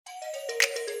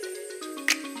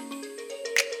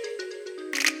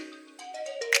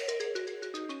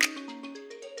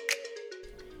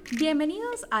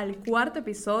Bienvenidos al cuarto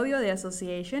episodio de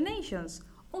Association Nations,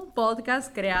 un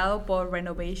podcast creado por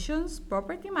Renovations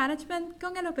Property Management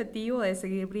con el objetivo de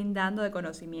seguir brindando de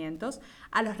conocimientos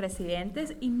a los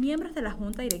residentes y miembros de la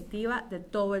junta directiva de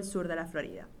todo el sur de la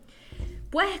Florida.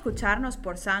 Puedes escucharnos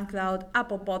por SoundCloud,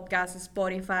 Apple Podcasts,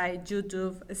 Spotify,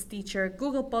 YouTube, Stitcher,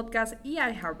 Google Podcasts y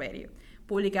iHeartRadio.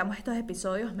 Publicamos estos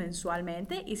episodios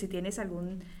mensualmente y si tienes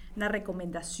alguna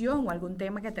recomendación o algún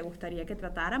tema que te gustaría que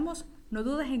tratáramos, no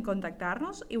dudes en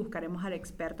contactarnos y buscaremos al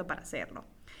experto para hacerlo.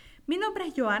 Mi nombre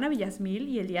es Joana Villasmil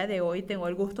y el día de hoy tengo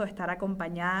el gusto de estar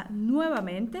acompañada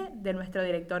nuevamente de nuestro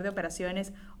director de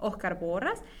operaciones, Oscar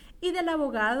Borras, y del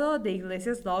abogado de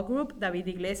Iglesias Law Group, David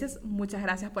Iglesias. Muchas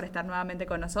gracias por estar nuevamente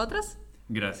con nosotros.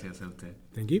 Gracias a usted.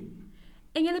 Thank you.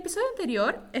 En el episodio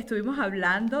anterior estuvimos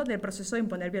hablando del proceso de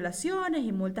imponer violaciones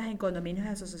y multas en condominios y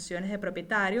asociaciones de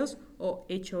propietarios, o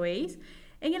HOAs,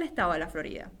 en el estado de la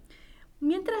Florida.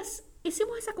 Mientras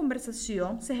hicimos esa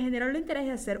conversación, se generó el interés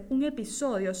de hacer un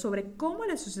episodio sobre cómo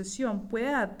la asociación puede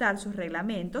adaptar sus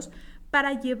reglamentos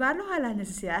para llevarlos a las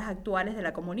necesidades actuales de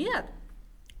la comunidad.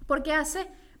 Porque hace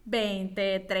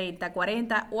 20, 30,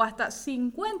 40 o hasta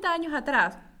 50 años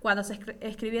atrás, cuando se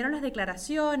escribieron las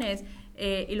declaraciones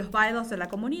y los bylaws de la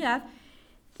comunidad,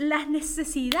 las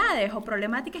necesidades o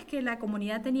problemáticas que la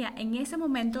comunidad tenía en ese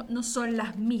momento no son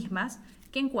las mismas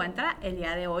que encuentra el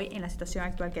día de hoy en la situación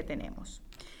actual que tenemos.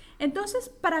 Entonces,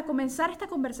 para comenzar esta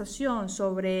conversación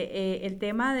sobre el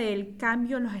tema del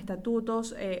cambio en los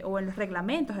estatutos o en los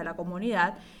reglamentos de la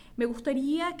comunidad, me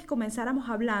gustaría que comenzáramos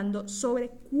hablando sobre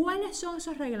cuáles son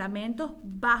esos reglamentos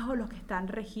bajo los que están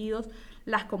regidos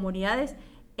las comunidades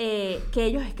que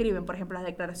ellos escriben, por ejemplo, las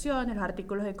declaraciones, los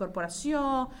artículos de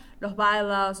incorporación, los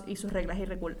bylaws y sus reglas y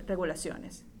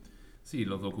regulaciones. Sí,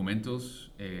 los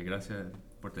documentos, gracias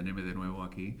por tenerme de nuevo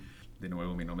aquí. De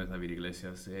nuevo, mi nombre es David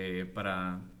Iglesias.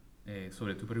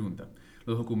 Sobre tu pregunta,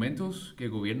 los documentos que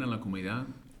gobiernan la comunidad,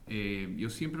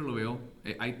 yo siempre lo veo,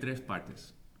 hay tres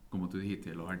partes, como tú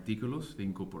dijiste, los artículos de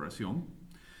incorporación,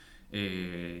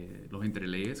 los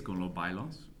entreleyes con los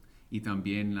bylaws, y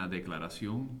también la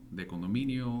declaración de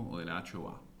condominio o de la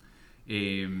HOA.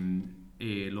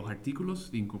 Los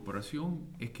artículos de incorporación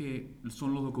es que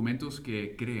son los documentos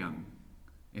que crean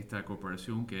esta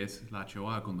corporación que es la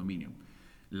HOA condominio.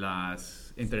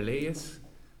 Las entreleyes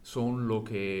son lo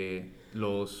que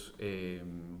los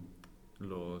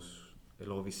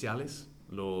oficiales,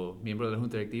 los miembros de la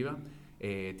junta directiva,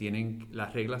 tienen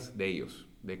las reglas de ellos,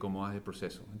 de cómo hace el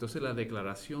proceso. Entonces la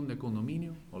declaración de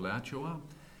condominio o la HOA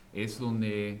es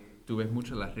donde tú ves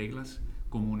muchas de las reglas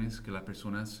comunes que las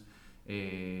personas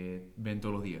ven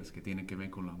todos los días, que tienen que ver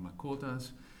con las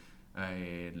mascotas,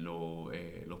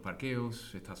 los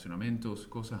parqueos, estacionamientos,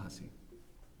 cosas así.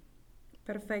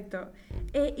 Perfecto.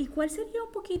 ¿Y cuál sería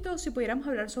un poquito, si pudiéramos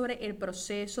hablar sobre el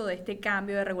proceso de este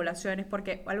cambio de regulaciones?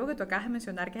 Porque algo que tú acabas de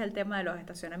mencionar, que es el tema de los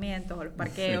estacionamientos o los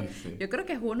parqueos, sí. Yo creo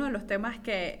que es uno de los temas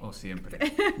que... Siempre.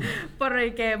 por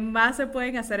el que más se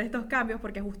pueden hacer estos cambios,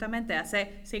 porque justamente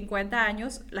hace 50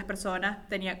 años las personas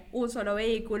tenían un solo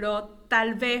vehículo,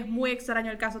 tal vez, muy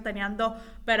extraño el caso, tenían dos,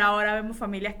 pero ahora vemos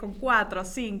familias con 4 o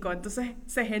 5, entonces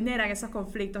se generan esos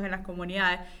conflictos en las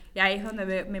comunidades. Y ahí es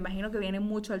donde me imagino que viene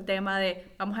mucho el tema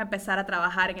de vamos a empezar a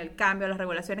trabajar en el cambio de las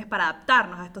regulaciones para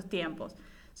adaptarnos a estos tiempos.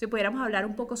 Si pudiéramos hablar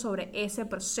un poco sobre ese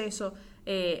proceso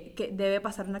que debe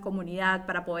pasar en la comunidad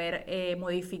para poder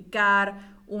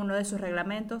modificar uno de sus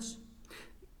reglamentos.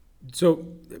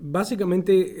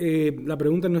 Básicamente, la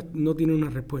pregunta no tiene una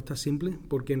respuesta simple,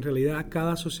 porque en realidad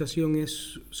cada asociación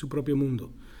es su propio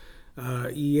mundo.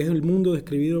 Y es el mundo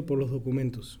describido por los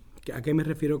documentos. ¿A qué me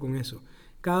refiero con eso?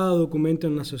 Cada documento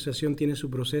en la asociación tiene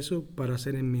su proceso para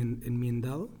ser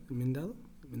enmendado.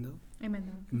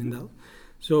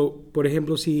 Por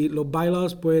ejemplo, si los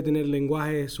bylaws puede tener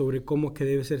lenguaje sobre cómo es que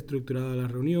debe ser estructurada la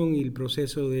reunión y el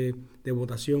proceso de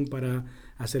votación para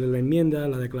hacer la enmienda,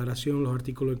 la declaración, los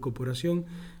artículos de incorporación,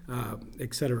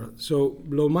 etc.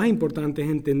 Lo más importante es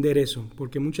entender eso,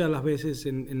 porque muchas de las veces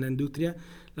en la industria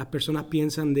las personas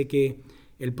piensan de que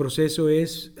el proceso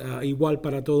es igual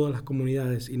para todas las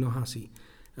comunidades y no es así.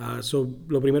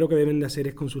 Lo primero que deben de hacer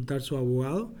es consultar a su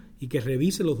abogado y que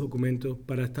revise los documentos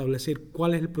para establecer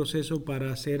cuál es el proceso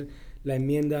para hacer la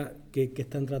enmienda que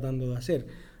están tratando de hacer.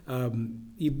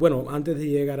 Y bueno, antes de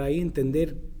llegar ahí,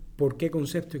 entender por qué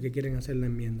concepto es que quieren hacer la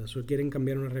enmienda. Si quieren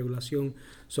cambiar una regulación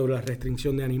sobre la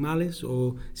restricción de animales,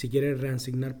 o si quieren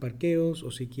reasignar parqueos,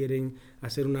 o si quieren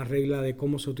hacer una regla de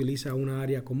cómo se utiliza una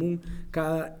área común.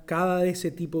 Cada de ese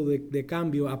tipo de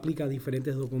cambio aplica a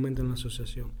diferentes documentos en la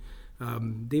asociación.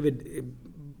 David,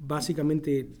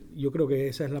 básicamente yo creo que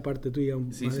esa es la parte tuya.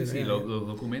 Sí, los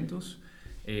documentos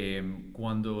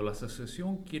Cuando la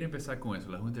asociación quiere empezar con eso,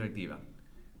 la junta directiva,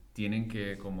 tienen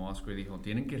que, como Oscar dijo,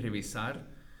 tienen que revisar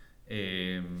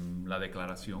la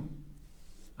declaración,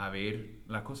 a ver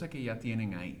las cosas que ya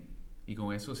tienen ahí. Y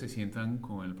con eso se sientan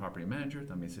con el property manager,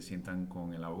 también se sientan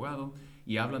con el abogado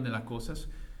y hablan de las cosas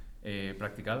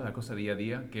practicadas, las cosas día a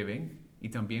día que ven y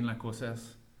también las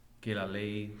cosas que la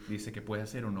ley dice que puedes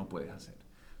hacer o no puedes hacer.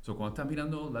 So, cuando estás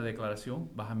mirando la declaración,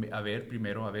 vas a ver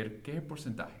primero qué es el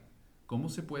porcentaje, cómo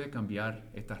se puede cambiar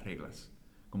estas reglas,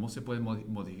 cómo se puede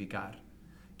modificar.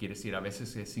 Quiere decir, a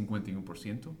veces es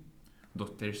 51%,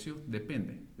 2/3,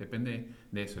 depende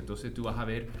de eso. Entonces tú vas a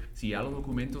ver si ya los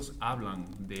documentos hablan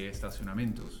de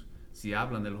estacionamientos, si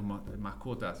hablan de las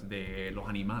mascotas, de los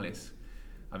animales.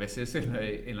 A veces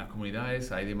en las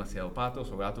comunidades hay demasiados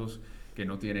patos o gatos que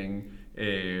no tienen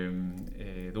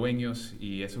dueños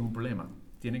y eso es un problema.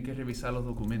 Tienen que revisar los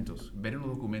documentos, ver en los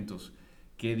documentos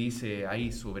qué dice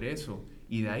ahí sobre eso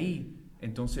y de ahí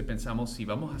entonces pensamos si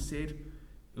vamos a hacer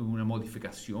una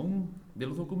modificación de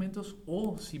los documentos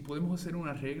o si podemos hacer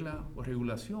una regla o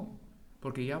regulación,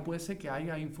 porque ya puede ser que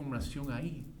haya información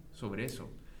ahí sobre eso.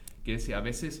 Que decir, a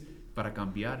veces para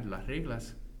cambiar las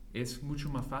reglas es mucho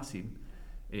más fácil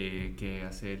que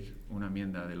hacer una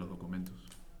enmienda de los documentos.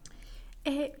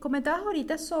 Comentabas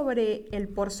ahorita sobre el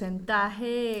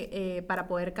porcentaje para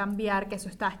poder cambiar, que eso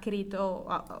está escrito,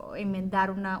 o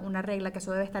enmendar una regla, que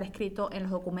eso debe estar escrito en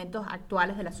los documentos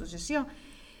actuales de la asociación.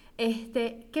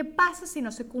 ¿Qué pasa si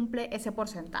no se cumple ese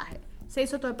porcentaje? Se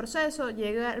hizo todo el proceso,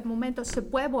 llega el momento, ¿se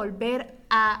puede volver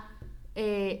a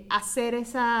hacer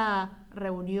esa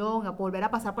reunión, a volver a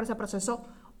pasar por ese proceso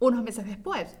unos meses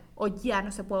después? ¿O ya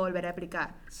no se puede volver a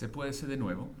aplicar? Se puede hacer de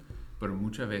nuevo, pero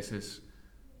muchas veces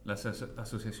la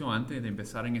asociación, antes de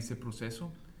empezar en ese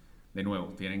proceso, de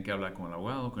nuevo, tienen que hablar con el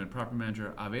abogado, con el property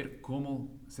manager, a ver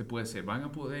cómo se puede hacer. Van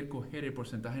a poder coger el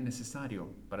porcentaje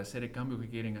necesario para hacer el cambio que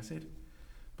quieren hacer.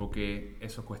 Porque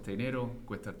eso cuesta dinero,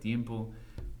 cuesta tiempo.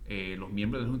 Los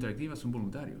miembros de la junta directiva son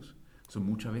voluntarios.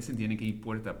 Muchas veces tienen que ir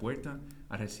puerta a puerta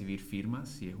a recibir firmas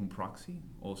si es un proxy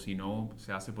o si no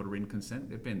se hace por written consent,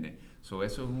 depende. Eso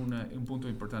es un punto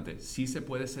importante. Sí se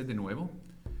puede hacer de nuevo,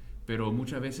 pero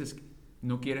muchas veces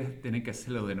no quieres tener que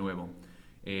hacerlo de nuevo.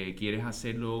 Quieres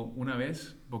hacerlo una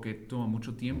vez porque toma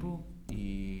mucho tiempo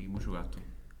y mucho gasto.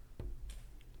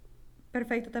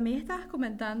 Perfecto. También estabas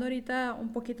comentando ahorita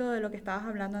un poquito de lo que estabas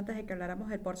hablando antes de que habláramos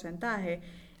del porcentaje,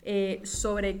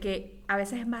 sobre que a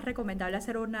veces es más recomendable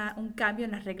hacer un cambio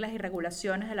en las reglas y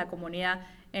regulaciones de la comunidad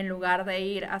en lugar de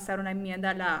ir a hacer una enmienda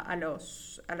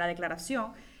a la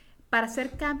declaración. Para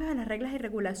hacer cambios en las reglas y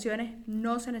regulaciones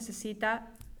no se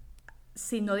necesita,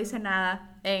 si no dice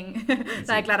nada en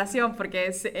la declaración,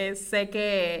 porque sé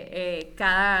que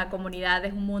cada comunidad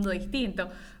es un mundo distinto.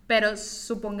 Pero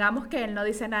supongamos que él no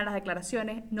dice nada en las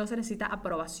declaraciones, no se necesita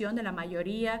aprobación de la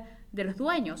mayoría de los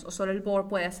dueños, o solo el board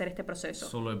puede hacer este proceso.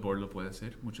 Solo el board lo puede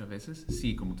hacer muchas veces.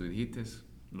 Sí, como tú dijiste,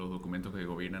 los documentos que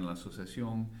gobiernan la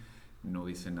asociación no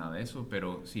dicen nada de eso,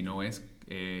 pero si no es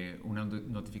una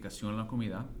notificación a la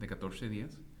comunidad de 14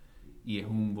 días y es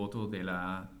un voto de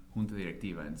la junta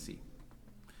directiva en sí.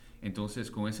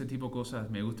 Entonces, con ese tipo de cosas,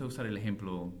 me gusta usar el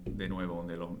ejemplo de nuevo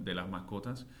de las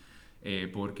mascotas.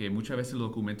 Porque muchas veces los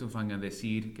documentos van a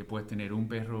decir que puedes tener un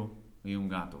perro y un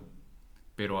gato,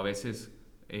 pero a veces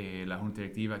la junta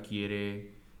directiva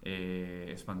quiere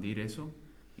expandir eso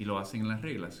y lo hacen en las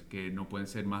reglas, que no pueden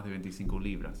ser más de 25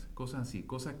 libras, cosas así,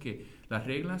 cosas que las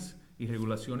reglas y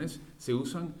regulaciones se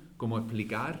usan como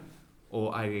explicar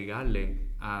o agregarle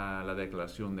a la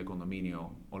declaración de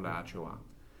condominio o la HOA.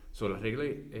 Las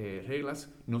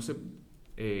reglas no se...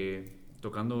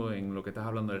 tocando en lo que estás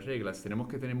hablando de reglas, tenemos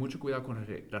que tener mucho cuidado con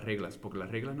las reglas, porque las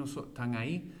reglas no están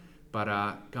ahí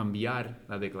para cambiar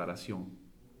la declaración.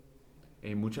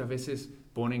 Muchas veces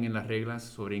ponen en las reglas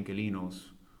sobre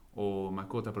inquilinos o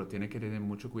mascotas, pero tienes que tener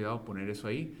mucho cuidado poner eso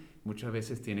ahí. Muchas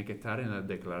veces tiene que estar en la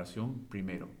declaración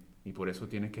primero, y por eso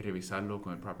tienes que revisarlo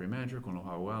con el property manager, con los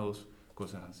abogados,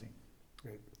 cosas así.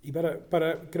 Y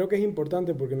creo que es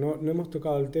importante, porque no hemos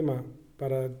tocado el tema,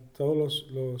 para todos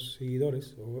los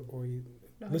seguidores o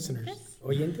listeners,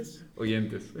 oyentes.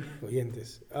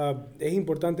 Es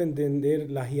importante entender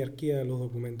la jerarquía de los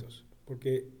documentos,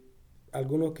 porque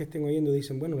algunos que estén oyendo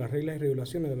dicen, bueno, las reglas y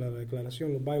regulaciones de la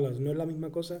declaración, los bylaws, ¿no es la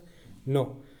misma cosa?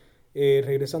 No.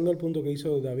 Regresando al punto que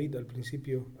hizo David al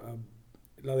principio,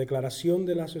 la declaración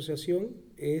de la asociación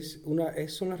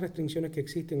son las restricciones que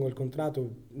existen, o el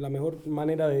contrato. La mejor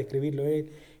manera de describirlo es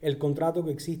el contrato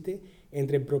que existe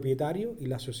entre el propietario y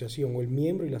la asociación, o el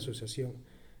miembro y la asociación.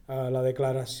 La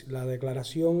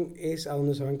declaración es a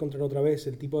donde se va a encontrar otra vez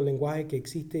el tipo de lenguaje que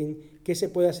existen, qué se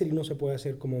puede hacer y no se puede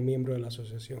hacer como miembro de la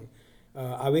asociación.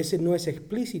 A veces no es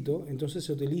explícito, entonces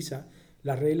se utiliza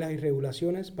las reglas y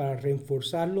regulaciones para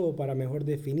reforzarlo o para mejor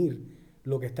definir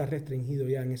lo que está restringido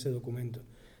ya en ese documento.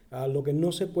 Lo que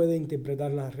no se puede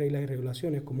interpretar las reglas y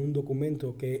regulaciones como un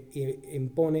documento que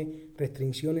impone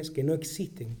restricciones que no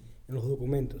existen en los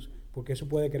documentos, porque eso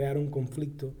puede crear un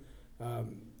conflicto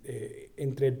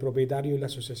entre el propietario y la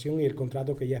asociación y el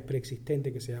contrato que ya es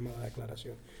preexistente, que se llama la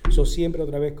declaración. Eso siempre,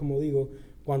 otra vez, como digo,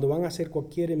 cuando van a hacer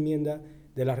cualquier enmienda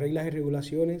de las reglas y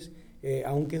regulaciones,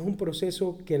 aunque es un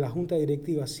proceso que la Junta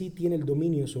Directiva sí tiene el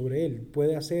dominio sobre él,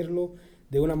 puede hacerlo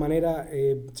de una manera,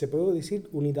 se puede decir,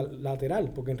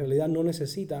 unilateral, porque en realidad no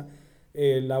necesita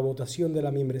la votación de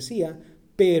la membresía,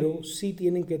 pero sí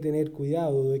tienen que tener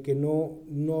cuidado de que no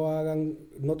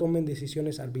tomen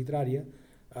decisiones arbitrarias,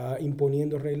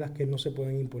 imponiendo reglas que no se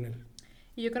pueden imponer.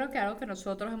 Y yo creo que algo que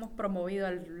nosotros hemos promovido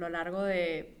a lo largo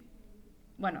de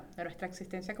nuestra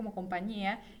existencia como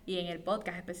compañía y en el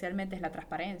podcast especialmente es la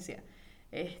transparencia.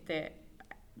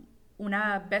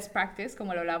 Una best practice,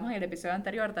 como lo hablamos en el episodio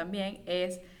anterior también,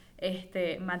 es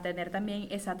mantener también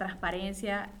esa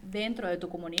transparencia dentro de tu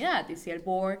comunidad. Y si el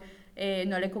board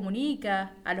no le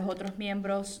comunica a los otros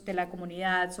miembros de la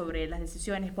comunidad sobre las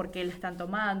decisiones, por qué las están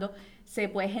tomando, se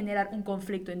puede generar un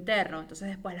conflicto interno. Entonces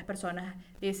después las personas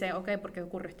dicen, ok, ¿por qué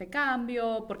ocurrió este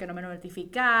cambio? ¿Por qué no me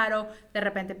notificaron? De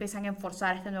repente empiezan a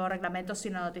enforzar este nuevo reglamento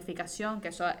sin la notificación, que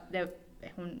eso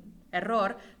es un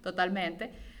error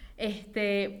totalmente.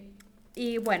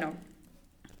 Y bueno,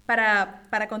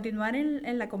 para continuar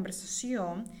en la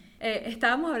conversación,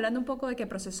 estábamos hablando un poco de que el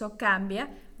proceso cambia,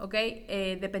 ¿ok?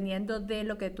 Dependiendo de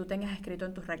lo que tú tengas escrito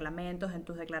en tus reglamentos, en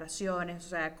tus declaraciones, o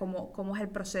sea, cómo es el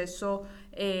proceso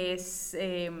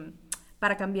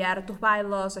para cambiar tus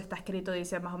bylaws. Está escrito,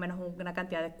 dice más o menos una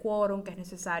cantidad de quórum que es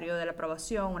necesario de la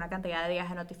aprobación, una cantidad de días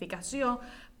de notificación.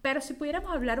 Pero si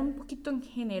pudiéramos hablar un poquito en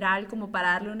general, como para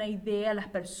darle una idea a las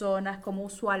personas, cómo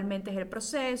usualmente es el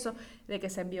proceso, de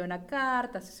que se envía una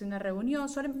carta, se hace una reunión,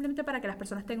 solamente para que las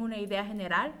personas tengan una idea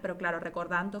general, pero claro,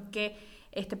 recordando que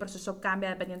este proceso cambia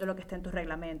dependiendo de lo que esté en tus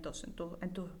reglamentos,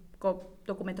 en tus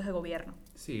documentos de gobierno.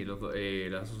 Sí,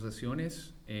 las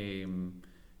asociaciones, en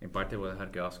parte voy a dejar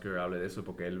que Oscar hable de eso,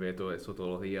 porque él ve todo eso todos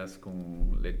los días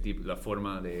con la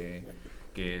forma de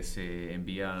que se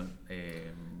envía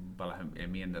para las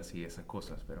enmiendas y esas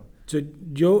cosas, pero...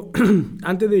 Yo,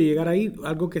 antes de llegar ahí,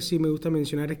 algo que sí me gusta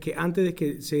mencionar es que antes de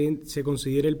que se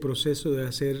considere el proceso de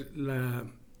hacer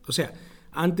o sea,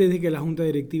 antes de que la Junta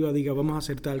Directiva diga vamos a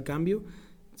hacer tal cambio,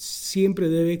 siempre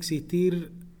debe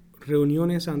existir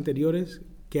reuniones anteriores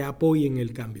que apoyen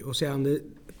el cambio, o sea,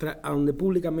 donde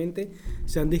públicamente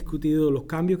se han discutido los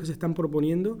cambios que se están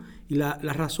proponiendo y la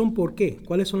razón por qué,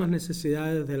 cuáles son las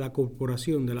necesidades de la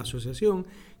corporación, de la asociación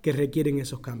que requieren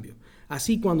esos cambios.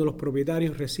 Así, cuando los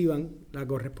propietarios reciban la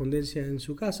correspondencia en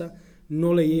su casa,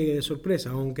 no le llegue de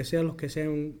sorpresa, aunque sean los que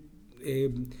sean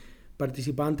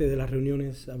participantes de las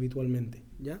reuniones habitualmente,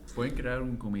 ¿ya? Pueden crear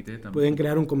un comité también. Pueden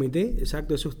crear un comité,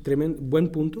 exacto, eso es tremendo, buen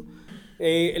punto.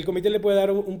 El comité le puede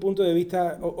dar un punto de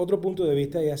vista, otro punto de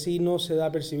vista, y así no se da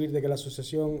a percibir de que la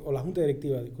asociación, o la Junta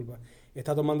Directiva, disculpa,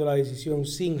 está tomando la decisión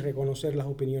sin reconocer las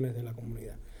opiniones de la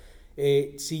comunidad.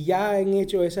 Si ya han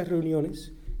hecho esas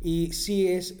reuniones, y sí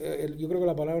yo creo que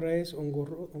la palabra es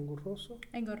engorroso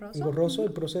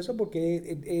el proceso,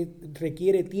 porque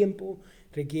requiere tiempo,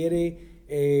 requiere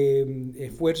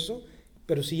esfuerzo,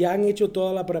 pero si ya han hecho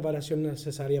toda la preparación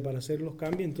necesaria para hacer los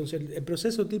cambios, entonces el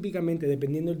proceso típicamente,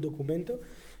 dependiendo del documento,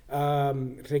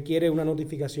 requiere una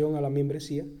notificación a la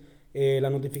membresía. La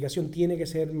notificación tiene que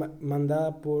ser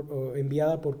enviada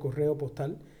por correo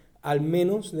postal, al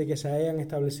menos de que se hayan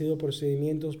establecido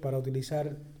procedimientos para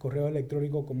utilizar correo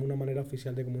electrónico como una manera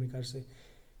oficial de comunicarse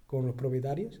con los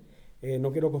propietarios.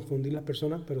 No quiero confundir las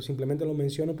personas, pero simplemente lo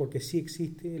menciono porque sí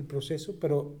existe el proceso,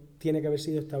 pero tiene que haber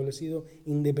sido establecido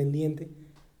independiente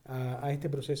a este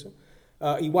proceso.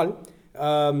 Igual,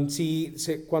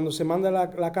 cuando se manda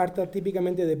la carta,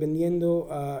 típicamente dependiendo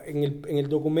en el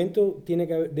documento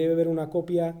debe haber una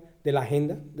copia de la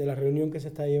agenda de la reunión que se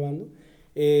está llevando.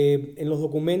 En los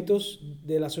documentos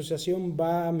de la asociación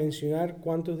va a mencionar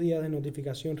cuántos días de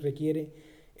notificación requiere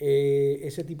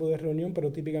ese tipo de reunión,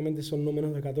 pero típicamente son no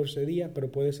menos de 14 días,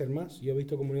 pero puede ser más. Yo he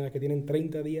visto comunidades que tienen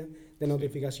 30 días de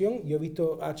notificación, yo he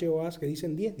visto HOAs que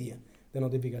dicen 10 días de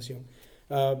notificación.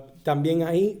 También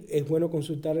ahí es bueno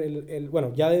consultar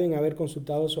ya deben haber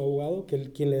consultado a su abogado,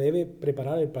 quien le debe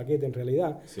preparar el paquete en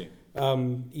realidad. Sí.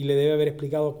 Y le debe haber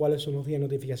explicado cuáles son los días de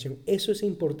notificación. Eso es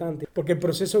importante, porque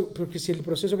si el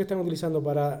proceso que están utilizando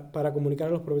para comunicar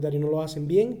a los propietarios no lo hacen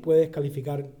bien, puede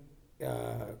descalificar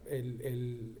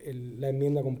la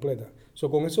enmienda completa.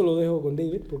 Con eso lo dejo con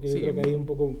David, porque sí. Yo creo que ahí un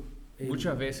poco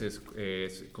Muchas veces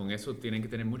con eso tienen que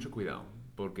tener mucho cuidado,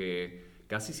 porque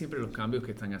casi siempre los cambios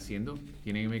que están haciendo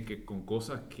tienen que ver con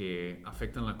cosas que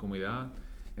afectan a la comunidad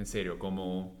en serio,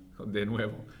 como, de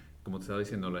nuevo, como te estaba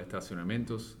diciendo, los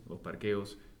estacionamientos, los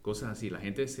parqueos, cosas así. La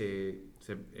gente se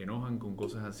enojan con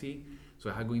cosas así. Eso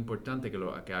es algo importante que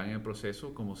hagan el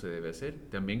proceso como se debe hacer.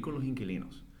 También con los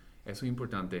inquilinos. Eso es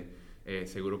importante.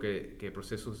 Seguro que el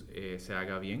proceso se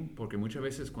haga bien, porque muchas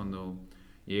veces cuando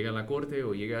llega a la corte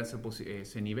o llega a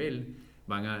ese nivel,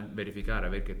 van a verificar, a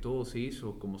ver que todo se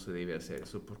hizo como se debe hacer.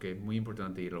 Eso porque es muy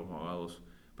importante ir a los abogados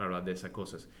para hablar de esas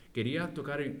cosas. Quería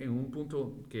tocar en un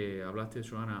punto que hablaste,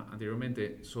 Joanna,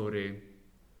 anteriormente sobre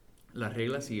las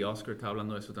reglas, y Oscar está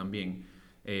hablando de eso también.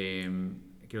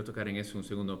 Quiero tocar en eso un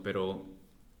segundo, pero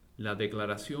la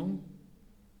declaración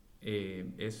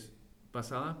es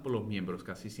pasada por los miembros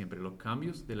casi siempre. Los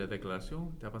cambios de la declaración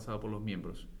están pasados por los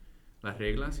miembros. Las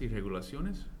reglas y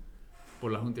regulaciones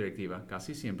por la Junta Directiva,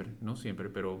 casi siempre, no siempre,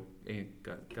 pero en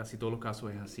casi todos los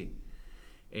casos es así.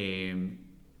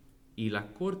 Y las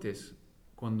cortes,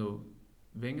 cuando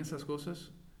ven esas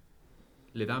cosas,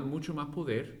 le dan mucho más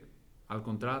poder al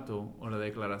contrato o la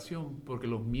declaración porque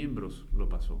los miembros lo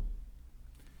pasó.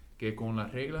 Que con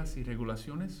las reglas y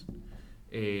regulaciones,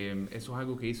 eso es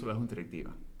algo que hizo la Junta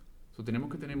Directiva.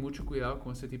 Tenemos que tener mucho cuidado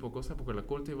con ese tipo de cosas porque la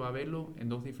Corte va a verlo en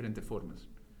dos diferentes formas.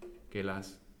 Que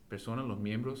las personas, los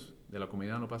miembros de la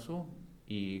comunidad lo pasó,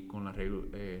 y con las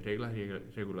reglas y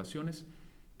regulaciones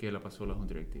que la pasó la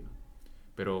Junta Directiva.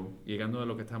 Pero llegando a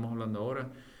lo que estamos hablando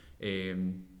ahora,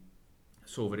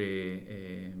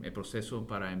 sobre el proceso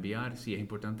para enviar, sí es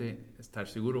importante estar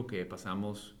seguro que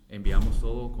enviamos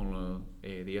todo con los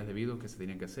días debidos que se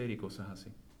tienen que hacer y cosas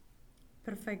así.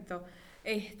 Perfecto.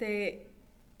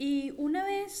 Y una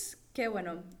vez que,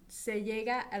 se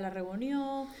llega a la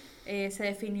reunión, se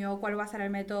definió cuál va a ser el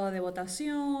método de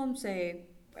votación, se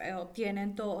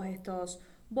obtienen todos estos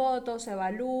votos, se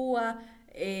evalúa,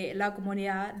 la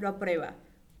comunidad lo aprueba.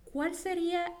 ¿Cuál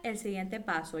sería el siguiente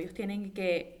paso? Ellos tienen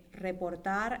que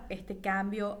reportar este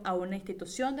cambio a una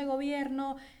institución de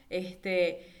gobierno.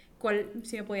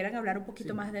 Si me pudieran hablar un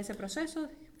poquito más de ese proceso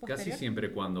posterior. Casi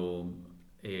siempre cuando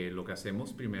lo que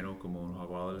hacemos primero como los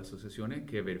abogados de las asociaciones,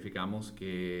 que verificamos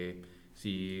que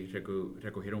si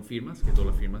recogieron firmas, que todas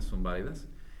las firmas son válidas,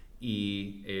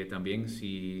 y también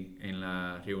si en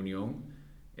la reunión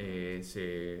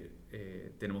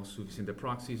tenemos suficientes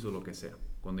proxies o lo que sea.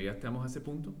 Cuando ya estamos a ese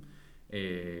punto,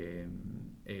 le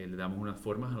damos unas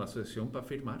formas a la asociación para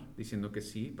firmar, diciendo que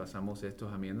sí, pasamos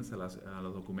estas enmiendas a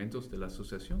los documentos de la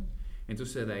asociación.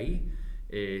 Entonces de ahí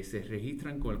se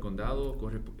registran con el condado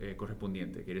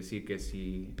correspondiente. Quiere decir que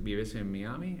si vives en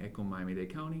Miami, es con Miami-Dade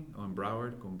County, o en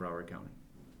Broward, con Broward County.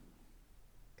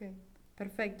 Okay.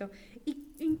 Perfecto.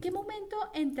 ¿Y en qué momento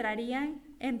entrarían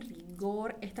en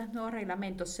rigor estos nuevos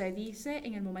reglamentos? ¿Se dice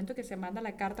en el momento que se manda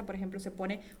la carta, por ejemplo, se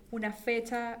pone una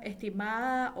fecha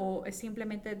estimada, o es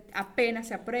simplemente apenas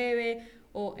se apruebe?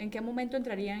 ¿O en qué momento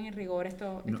entrarían en rigor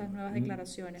estas nuevas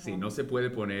declaraciones? Sí, no se puede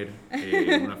poner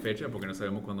una fecha porque no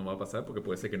sabemos cuándo va a pasar, porque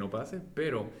puede ser que no pase,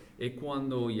 pero es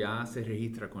cuando ya se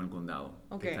registra con el condado,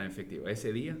 que está en efectivo.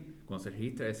 Ese día, cuando se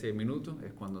registra ese minuto,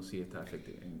 es cuando sí está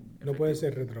efectivo. No puede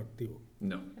ser retroactivo.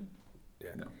 No.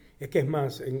 Yeah. No. Es que es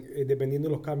más, dependiendo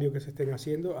de los cambios que se estén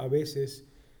haciendo, a veces,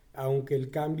 aunque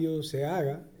el cambio se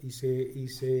haga y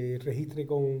se registre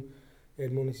con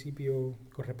el municipio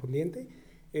correspondiente,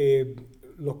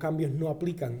 los cambios no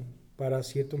aplican para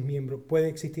ciertos miembros. Puede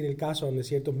existir el caso donde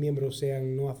ciertos miembros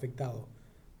sean no afectados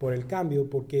por el cambio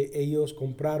porque ellos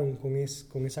compraron con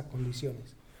esas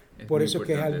condiciones. Por eso es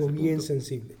que es algo bien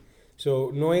sensible.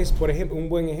 No es, por ejemplo, un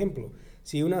buen ejemplo.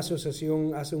 Si una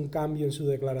asociación hace un cambio en su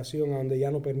declaración a donde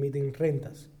ya no permiten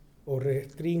rentas o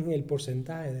restringen el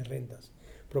porcentaje de rentas,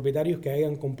 propietarios que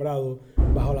hayan comprado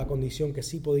bajo la condición que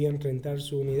sí podían rentar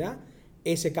su unidad,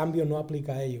 ese cambio no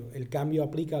aplica a ellos. El cambio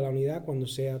aplica a la unidad cuando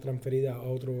sea transferida a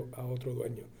otro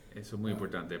dueño. Eso es muy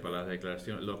importante para la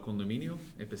declaración. Los condominios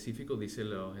específicos,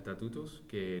 dicen los estatutos,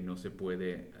 que no se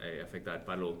puede afectar.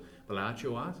 Para las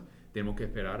HOAs, tenemos que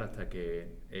esperar hasta que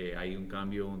hay un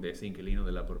cambio de ese inquilino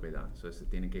de la propiedad. Entonces,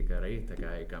 tiene que quedar ahí hasta que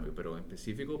haya cambio. Pero en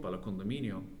específico, para los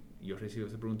condominios, yo recibo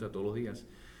esa pregunta todos los días,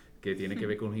 que tiene que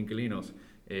ver con los inquilinos.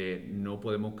 No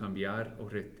podemos cambiar o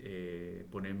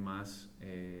poner más,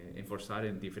 enforzar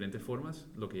en diferentes formas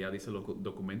lo que ya dicen los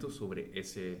documentos sobre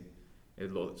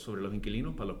sobre los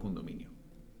inquilinos para los condominios.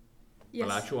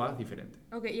 Para la HOA es diferente.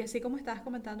 Ok, y así como estabas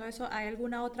comentando eso, ¿hay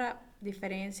alguna otra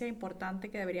diferencia importante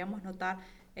que deberíamos notar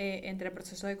entre el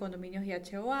proceso de condominios y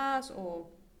HOAs?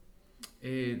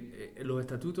 Los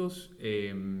estatutos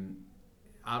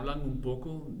hablan un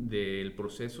poco del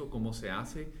proceso, cómo se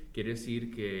hace. Quiere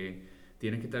decir que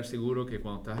tienes que estar seguro que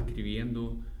cuando estás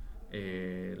escribiendo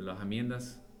las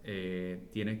enmiendas,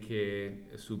 tienes que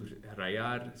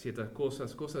subrayar ciertas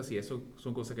cosas y eso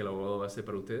son cosas que el abogado va a hacer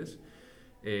para ustedes,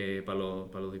 para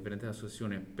las diferentes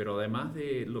asociaciones. Pero además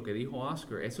de lo que dijo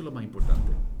Oscar, eso es lo más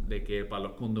importante, de que para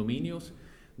los condominios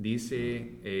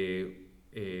dice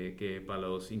que para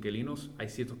los inquilinos hay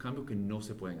ciertos cambios que no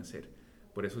se pueden hacer.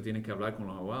 Por eso tienes que hablar con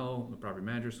los abogados, los property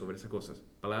managers sobre esas cosas.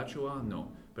 Para la HOA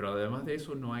no, pero además de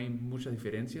eso no hay muchas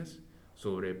diferencias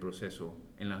sobre el proceso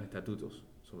en los estatutos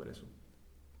sobre eso.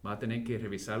 Va a tener que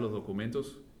revisar los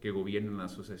documentos que gobiernan la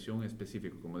asociación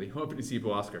específica, como dijo al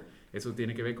principio Oscar. Eso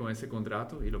tiene que ver con ese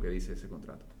contrato y lo que dice ese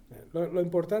contrato. Lo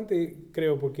importante,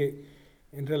 creo, porque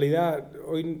en realidad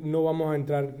hoy no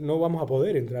vamos a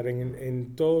poder entrar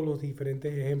en todos los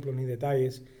diferentes ejemplos ni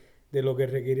detalles de lo que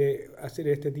requiere hacer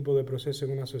este tipo de proceso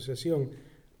en una asociación,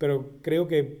 pero creo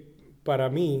que para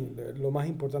mí lo más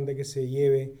importante que se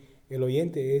lleve el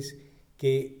oyente es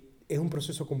que es un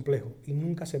proceso complejo y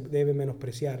nunca se debe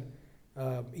menospreciar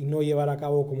y no llevar a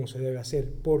cabo como se debe hacer,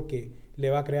 porque le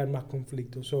va a crear más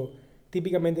conflictos.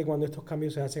 Típicamente cuando estos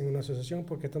cambios se hacen en una asociación,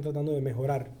 porque están tratando de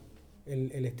mejorar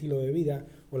el estilo de vida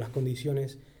o las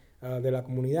condiciones de la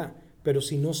comunidad. Pero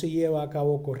si no se lleva a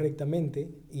cabo correctamente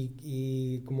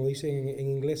y como dice en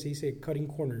inglés, se dice cutting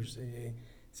corners,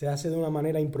 se hace de una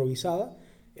manera improvisada,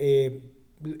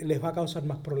 les va a causar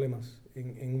más problemas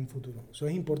en un futuro. Eso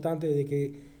es importante de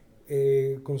que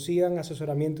consigan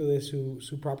asesoramiento de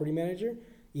su property manager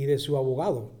y de su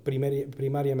abogado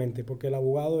primariamente, porque el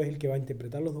abogado es el que va a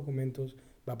interpretar los documentos,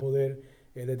 va a poder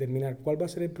determinar cuál va a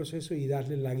ser el proceso y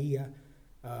darle la guía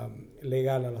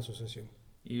legal a la asociación.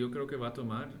 Y yo creo que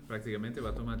prácticamente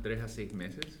va a tomar 3 a 6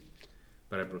 meses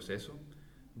para el proceso,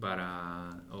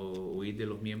 para oír de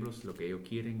los miembros lo que ellos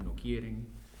quieren, no quieren,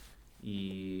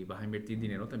 y vas a invertir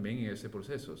dinero también en ese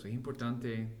proceso. Es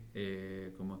importante,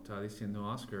 como está diciendo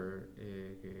Oscar,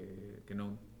 que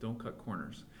no, don't cut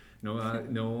corners.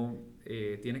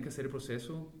 Tienes que hacer el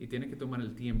proceso y tienes que tomar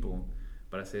el tiempo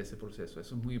para hacer ese proceso.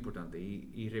 Eso es muy importante.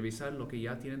 Y revisar lo que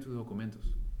ya tienen tus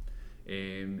documentos.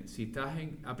 Si estás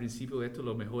a principio de esto,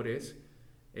 lo mejor es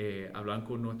hablar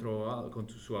con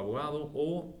su abogado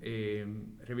o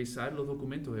revisar los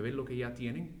documentos, de ver lo que ya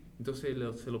tienen. Entonces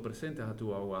se lo presentas a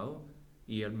tu abogado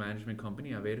y al management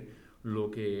company a ver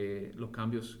los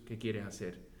cambios que quieres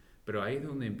hacer. Pero ahí es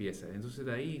donde empieza. Entonces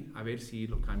de ahí a ver si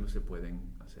los cambios se pueden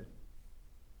hacer.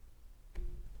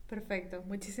 Perfecto,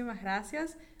 muchísimas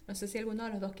gracias. No sé si alguno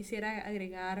de los dos quisiera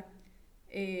agregar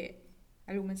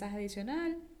algún mensaje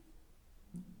adicional.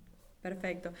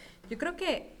 Perfecto. Yo creo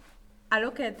que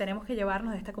algo que tenemos que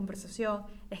llevarnos de esta conversación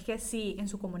es que si en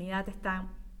su comunidad están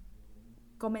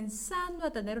comenzando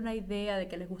a tener una idea de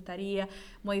que les gustaría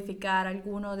modificar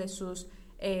alguno de sus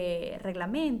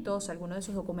reglamentos, alguno de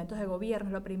sus documentos de gobierno,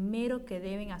 lo primero que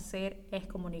deben hacer es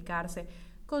comunicarse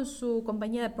con su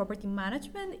compañía de property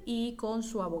management y con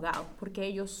su abogado, porque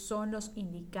ellos son los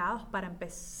indicados para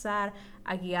empezar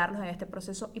a guiarlos en este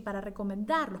proceso y para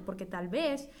recomendarlos, porque tal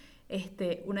vez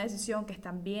una decisión que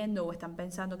están viendo o están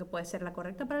pensando que puede ser la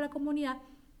correcta para la comunidad,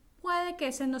 puede que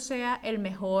ese no sea el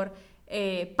mejor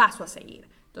paso a seguir.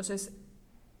 Entonces,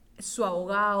 su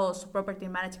abogado, su property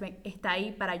management está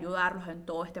ahí para ayudarlos en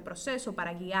todo este proceso,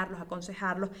 para guiarlos,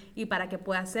 aconsejarlos y para que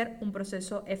pueda ser un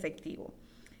proceso efectivo.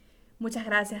 Muchas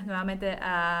gracias nuevamente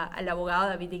al abogado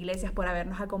David Iglesias por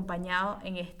habernos acompañado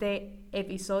en este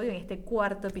episodio, en este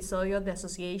cuarto episodio de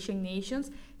Association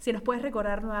Nations. Si nos puedes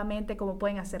recordar nuevamente cómo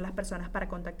pueden hacer las personas para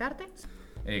contactarte.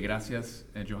 Gracias,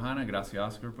 Johanna. Gracias,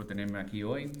 Oscar, por tenerme aquí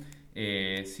hoy.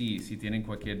 Si tienen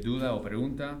cualquier duda o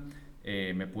pregunta,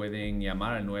 me pueden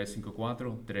llamar al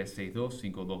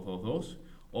 954-362-5222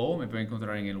 o me pueden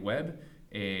encontrar en el web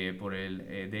por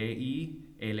el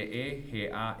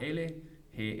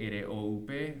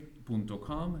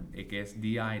dilegalgroup.com, que es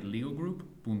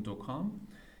dilegalgroup.com.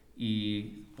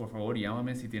 Y por favor,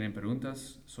 llámame si tienen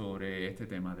preguntas sobre este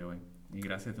tema de hoy. Y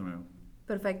gracias de nuevo.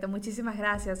 Perfecto, muchísimas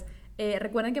gracias.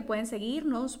 Recuerden que pueden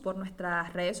seguirnos por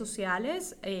nuestras redes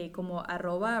sociales como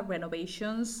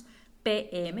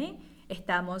 @renovationspm.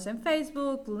 Estamos en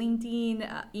Facebook, LinkedIn,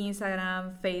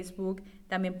 Instagram, Facebook.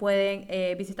 También pueden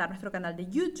visitar nuestro canal de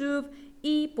YouTube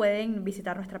y pueden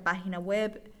visitar nuestra página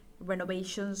web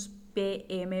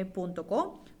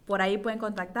renovationspm.com. Por ahí pueden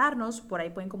contactarnos, por ahí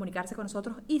pueden comunicarse con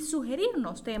nosotros y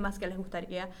sugerirnos temas que les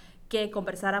gustaría que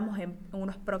conversáramos en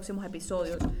unos próximos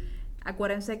episodios.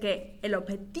 Acuérdense que el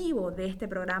objetivo de este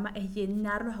programa es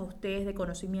llenarlos a ustedes de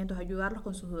conocimientos, ayudarlos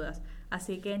con sus dudas.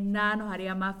 Así que nada nos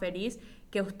haría más feliz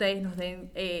que ustedes nos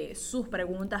den sus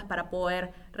preguntas para poder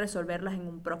resolverlas en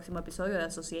un próximo episodio de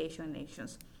Association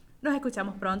Nations. Nos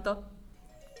escuchamos pronto.